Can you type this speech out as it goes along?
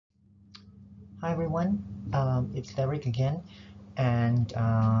Hi everyone, it's Derek again, and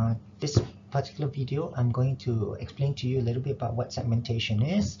this particular video I'm going to explain to you a little bit about what segmentation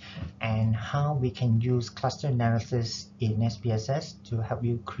is and how we can use cluster analysis in SPSS to help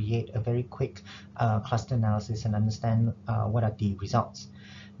you create a very quick cluster analysis and understand what are the results.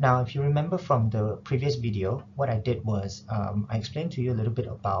 Now, if you remember from the previous video, what I did was I explained to you a little bit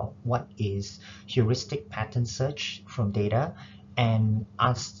about what is heuristic pattern search from data and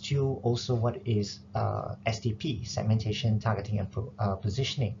asked you also what is SDP, segmentation, targeting, and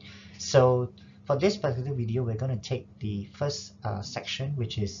positioning. So for this particular video, we're going to take the first section,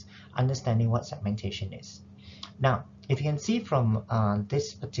 which is understanding what segmentation is. Now, if you can see from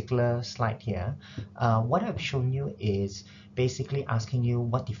this particular slide here, what I've shown you is basically asking you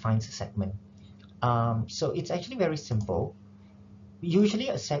what defines a segment. So it's actually very simple. Usually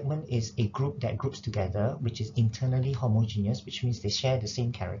a segment is a group that groups together, which is internally homogeneous, which means they share the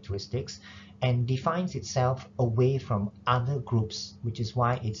same characteristics, and defines itself away from other groups, which is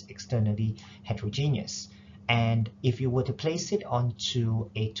why it's externally heterogeneous. And if you were to place it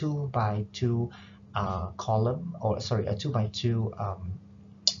onto a 2x2 column, or sorry, a 2x2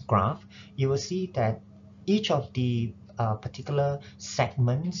 graph, you will see that each of the particular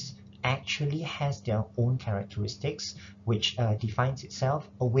segments actually has their own characteristics, which defines itself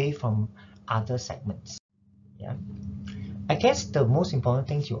away from other segments. Yeah, I guess the most important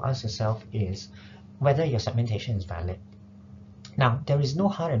thing to ask yourself is whether your segmentation is valid. Now, there is no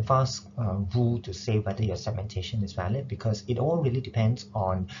hard and fast rule to say whether your segmentation is valid, because it all really depends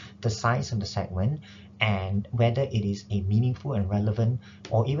on the size of the segment and whether it is a meaningful and relevant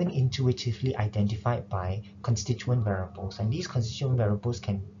or even intuitively identified by constituent variables. And these constituent variables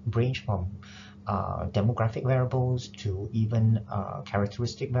can range from demographic variables to even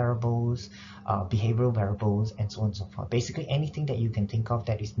characteristic variables, behavioral variables, and so on and so forth. Basically, anything that you can think of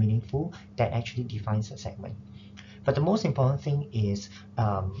that is meaningful that actually defines a segment. But the most important thing is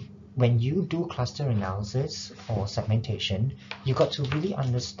when you do cluster analysis or segmentation, you got to really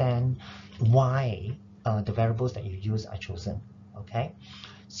understand why the variables that you use are chosen. Okay,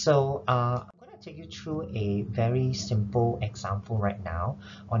 so I'm going to take you through a very simple example right now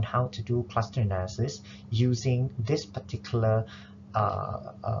on how to do cluster analysis using this particular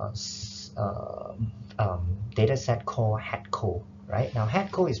data set called HATCO. Right now,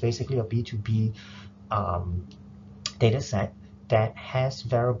 HATCO is basically a B2B data set that has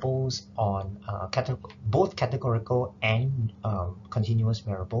variables on both categorical and continuous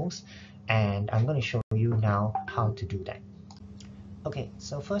variables, and I'm going to show you now how to do that. Okay,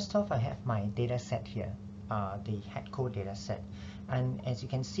 so first off, I have my data set here, the HATCO data set, and as you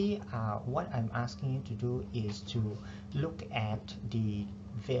can see, what I'm asking you to do is to look at the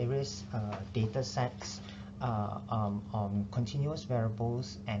various data sets on continuous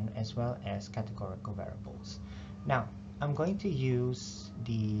variables and as well as categorical variables. Now, I'm going to use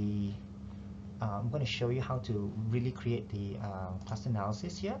the, I'm going to show you how to really create the cluster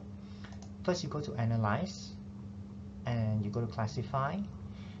analysis here. First, you go to Analyze, and you go to Classify,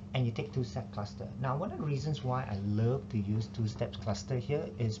 and you take two-step cluster. Now, one of the reasons why I love to use two-step cluster here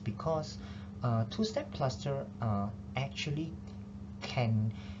is because two-step cluster actually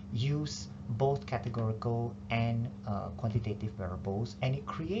can use both categorical and quantitative variables, and it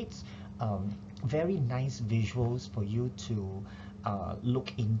creates very nice visuals for you to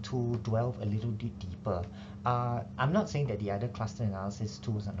look into, delve a little bit deeper. I'm not saying that the other cluster analysis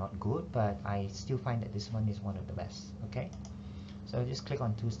tools are not good, but I still find that this one is one of the best. Okay, so just click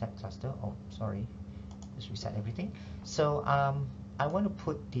on two-step cluster. Oh, sorry, just reset everything. So I want to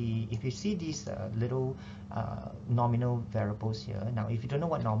put the, if you see these little nominal variables here. Now, if you don't know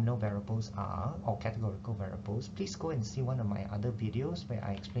what nominal variables are or categorical variables, please go and see one of my other videos where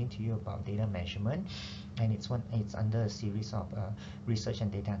I explain to you about data measurement, and it's under a series of research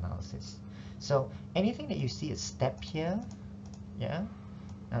and data analysis. So anything that you see is step here, yeah.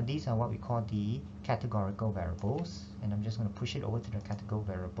 Now these are what we call the categorical variables, and I'm just going to push it over to the categorical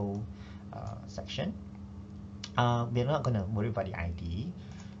variable section. We're not going to worry about the ID.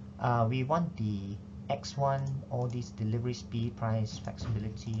 We want the X1, all these delivery speed, price,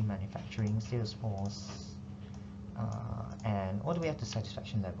 flexibility, manufacturing, sales force, and all the way up to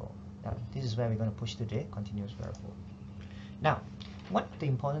satisfaction level. Now, this is where we're going to push to the continuous variable. Now, one of the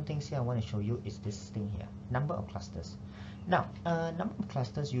important things here I want to show you is this thing here, number of clusters. Now, number of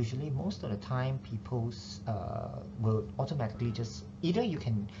clusters, usually most of the time people will automatically just, either you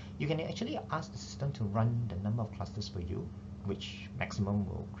can actually ask the system to run the number of clusters for you, which maximum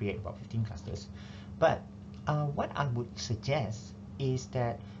will create about 15 clusters. But what I would suggest is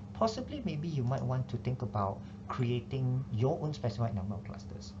that possibly maybe you might want to think about creating your own specified number of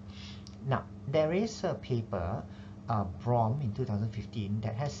clusters. Now, there is a paper, Brom in 2015,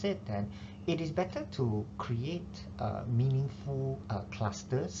 that has said that it is better to create meaningful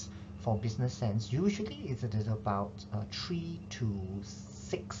clusters for business sense. Usually it is about 3 to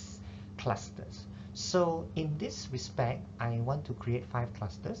 6 clusters. So in this respect, I want to create 5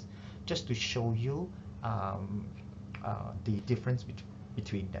 clusters just to show you the difference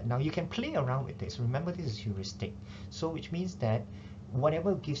between that. Now you can play around with this. Remember, this is heuristic. So which means that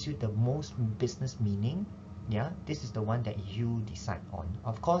whatever gives you the most business meaning, yeah, this is the one that you decide on.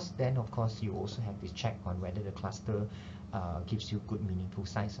 Of course, then of course you also have to check on whether the cluster gives you good meaningful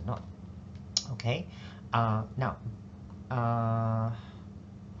size or not. Okay, now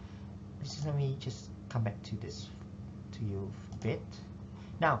let me just come back to this to you a bit.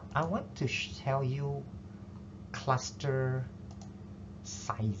 Now I want to tell you cluster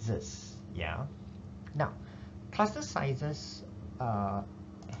sizes. Yeah, now cluster sizes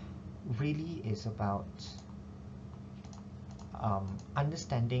really is about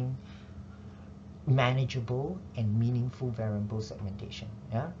understanding manageable and meaningful variable segmentation.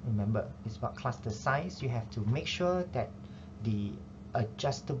 Yeah, remember, it's about cluster size. You have to make sure that the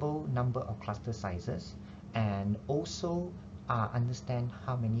adjustable number of cluster sizes, and also understand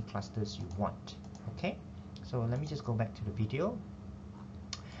how many clusters you want. Okay, so let me just go back to the video.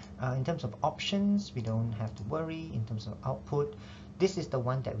 In terms of options, we don't have to worry. In terms of output, this is the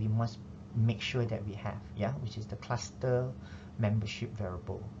one that we must make sure that we have, yeah, which is the cluster membership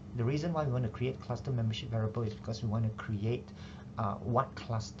variable. The reason why we want to create cluster membership variable is because we want to create what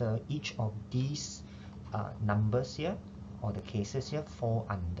cluster each of these numbers here, or the cases here, fall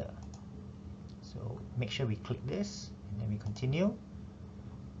under. So make sure we click this, and then we continue,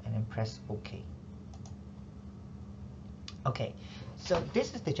 and then press OK. Okay, so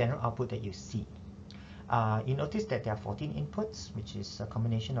this is the general output that you see. You notice that there are 14 inputs, which is a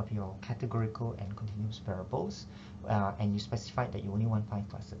combination of your categorical and continuous variables, and you specified that you only want 5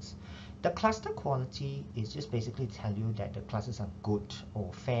 classes. The cluster quality is just basically tell you that the classes are good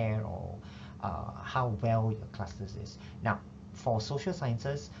or fair, or how well your clusters is. Now, for social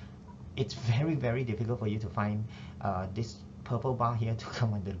sciences, it's very, very difficult for you to find this purple bar here to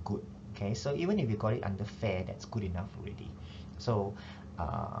come under good. Okay, so even if you got it under fair, that's good enough already. So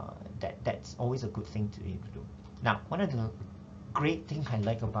that's always a good thing to be able to do. Now, one of the great things I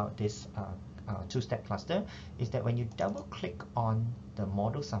like about this two-step cluster is that when you double click on the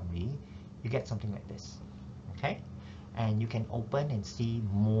model summary, you get something like this. Okay, and you can open and see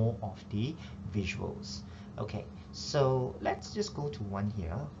more of the visuals. Okay, so let's just go to one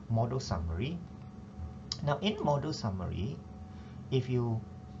here, model summary. Now in model summary, if you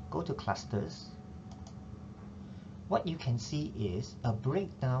go to clusters, what you can see is a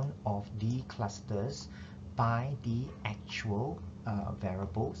breakdown of the clusters by the actual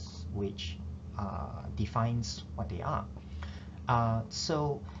variables, which defines what they are.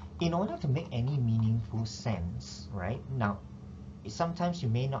 So in order to make any meaningful sense, right, now sometimes you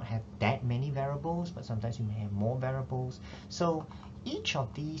may not have that many variables, but sometimes you may have more variables. So each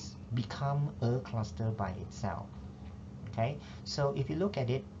of these become a cluster by itself. Okay, so if you look at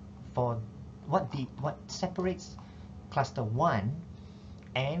it, for what separates cluster 1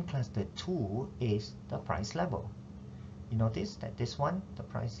 and cluster 2 is the price level. You notice that this one, the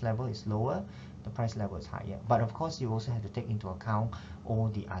price level is lower, the price level is higher. But of course, you also have to take into account all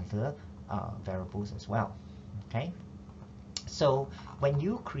the other variables as well. Okay, so when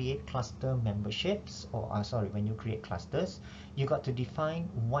you create cluster memberships, or when you create clusters, you got to define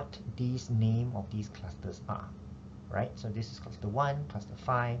what these name of these clusters are, right? So this is cluster 1, cluster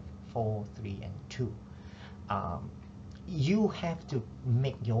 5, 4, 3, and 2. You have to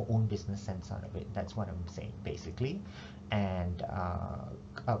make your own business sense out of it. That's what I'm saying, basically, and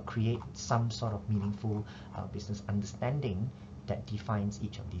create some sort of meaningful business understanding that defines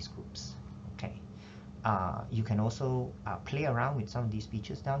each of these groups. Okay, you can also play around with some of these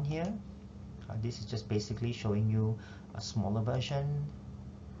features down here. This is just basically showing you a smaller version.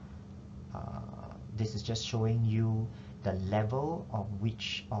 This is just showing you the level of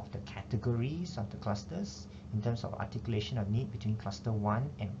which of the categories of the clusters. In terms of articulation of need between cluster 1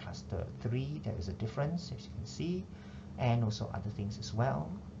 and cluster 3, there is a difference, as you can see, and also other things as well.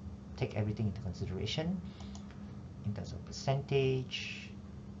 Take everything into consideration in terms of percentage,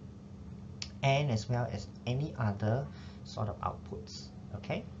 and as well as any other sort of outputs.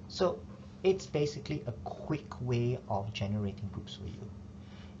 Okay, so it's basically a quick way of generating groups for you.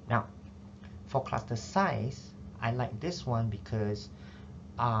 Now, for cluster size, I like this one because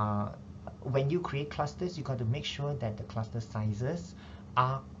when you create clusters, you got to make sure that the cluster sizes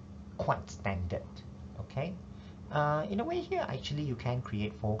are quite standard. Okay, In a way here, actually, you can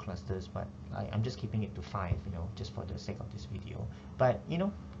create 4 clusters, but I'm just keeping it to 5, just for the sake of this video. But,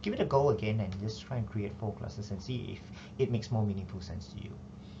 give it a go again and just try and create 4 clusters and see if it makes more meaningful sense to you.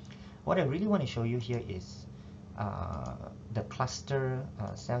 What I really want to show you here is the cluster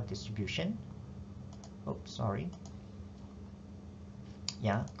cell distribution. Oh, sorry.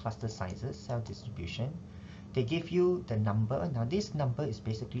 Yeah, cluster sizes, cell distribution. They give you the number. Now, this number is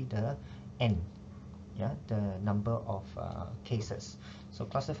basically the n. Yeah, the number of cases. So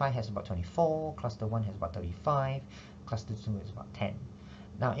cluster 5 has about 24, cluster 1 has about 35, cluster 2 is about 10.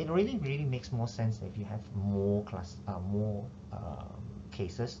 Now it really makes more sense if you have more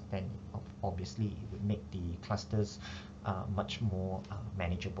cases, then obviously it would make the clusters much more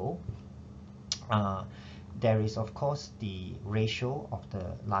manageable. There is of course the ratio of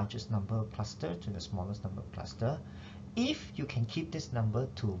the largest number of cluster to the smallest number of cluster. If you can keep this number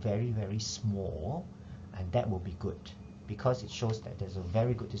to very small, and that will be good, because it shows that there's a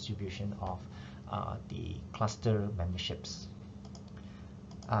very good distribution of the cluster memberships.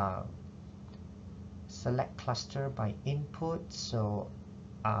 Select cluster by input. So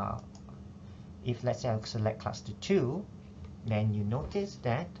if let's say I select cluster 2, then you notice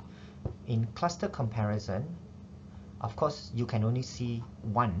that in cluster comparison, of course you can only see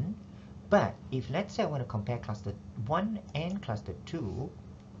 1, but if let's say I want to compare cluster 1 and cluster 2,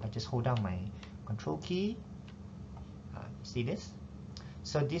 I just hold down my control key. See this?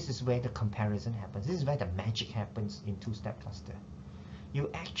 So this is where the comparison happens. This is where the magic happens in two-step cluster. You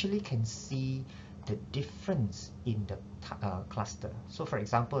actually can see the difference in the cluster. So for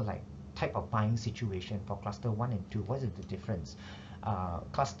example, like type of buying situation for cluster 1 and 2, what is the difference?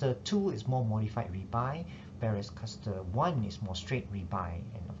 Cluster 2 is more modified rebuy, whereas cluster 1 is more straight rebuy,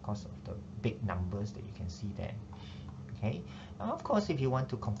 and of course of the big numbers that you can see there. Okay. Now of course, if you want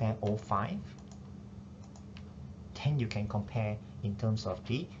to compare all 5, then you can compare in terms of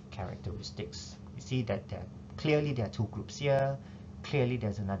the characteristics. You see that clearly there are 2 groups here, clearly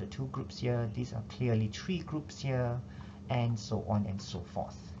there's another 2 groups here, these are clearly 3 groups here, and so on and so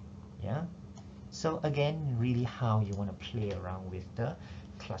forth. Yeah. So again, really how you want to play around with the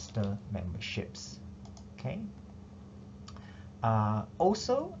cluster memberships. Okay.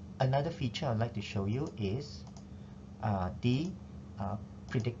 Also, another feature I'd like to show you is the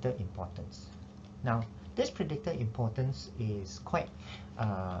predictor importance. Now, this predictor importance is quite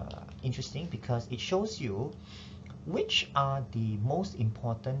interesting because it shows you which are the most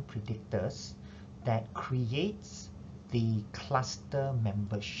important predictors that creates the cluster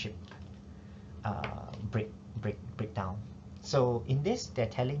membership breakdown. So in this, they're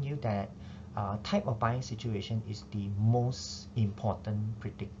telling you that type of buying situation is the most important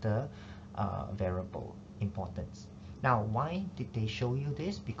predictor variable importance. Now, why did they show you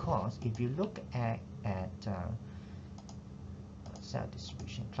this? Because if you look at cell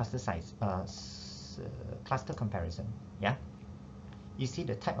distribution, cluster size, cluster comparison, yeah, you see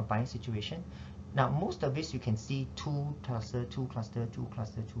the type of buying situation. Now, most of this you can see 2 cluster, 2 cluster, 2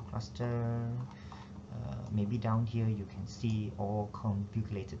 cluster, 2 cluster. Maybe down here you can see all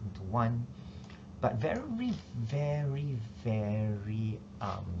configurated into 1. But very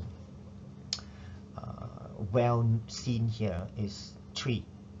well seen here is 3.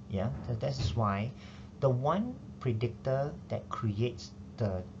 Yeah, so that is why the one predictor that creates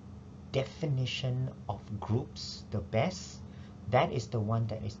the definition of groups the best, that is the one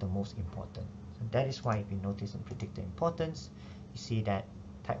that is the most important. So that is why if you notice in predictor importance, you see that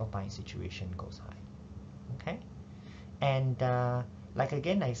type of buying situation goes high. Okay, and like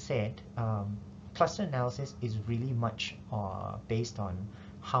again I said, cluster analysis is really much based on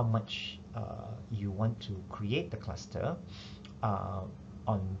how much you want to create the cluster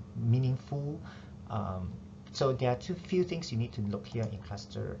on meaningful. So there are few things you need to look here in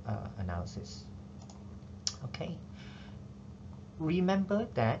cluster analysis. Okay, remember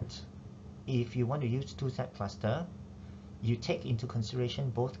that if you want to use two-step cluster, you take into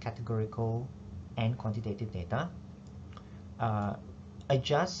consideration both categorical and quantitative data.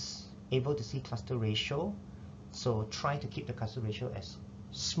 Adjust able to see cluster ratio, so try to keep the cluster ratio as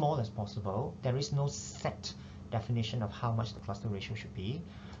small as possible. There is no set definition of how much the cluster ratio should be,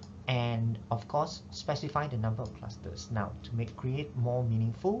 and of course specify the number of clusters. Now to create more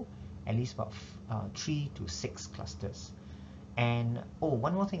meaningful, at least about 3 to 6 clusters. And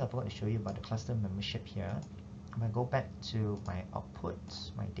one more thing I forgot to show you about the cluster membership here. If I go back to my output,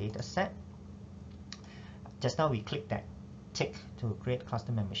 my data set, just now we clicked that tick to create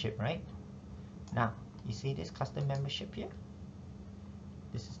cluster membership, right? Now you see this cluster membership here.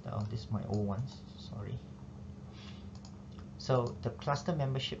 This is this is my old ones, sorry. So the cluster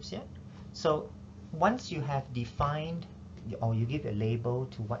memberships here. So once you have defined or you give a label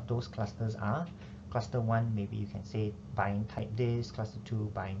to what those clusters are, cluster 1, maybe you can say buying type this, cluster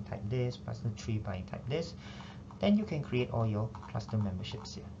 2 buying type this, cluster 3 buying type this, then you can create all your cluster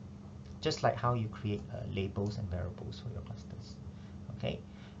memberships here, just like how you create labels and variables for your clusters. Okay,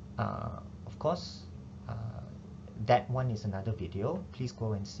 of course, that one is another video. Please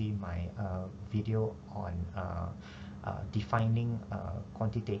go and see my video on defining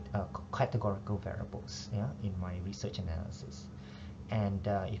categorical variables, yeah, in my research analysis. And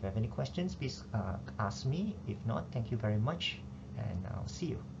if you have any questions, please ask me. If not, thank you very much, and I'll see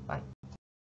you. Bye.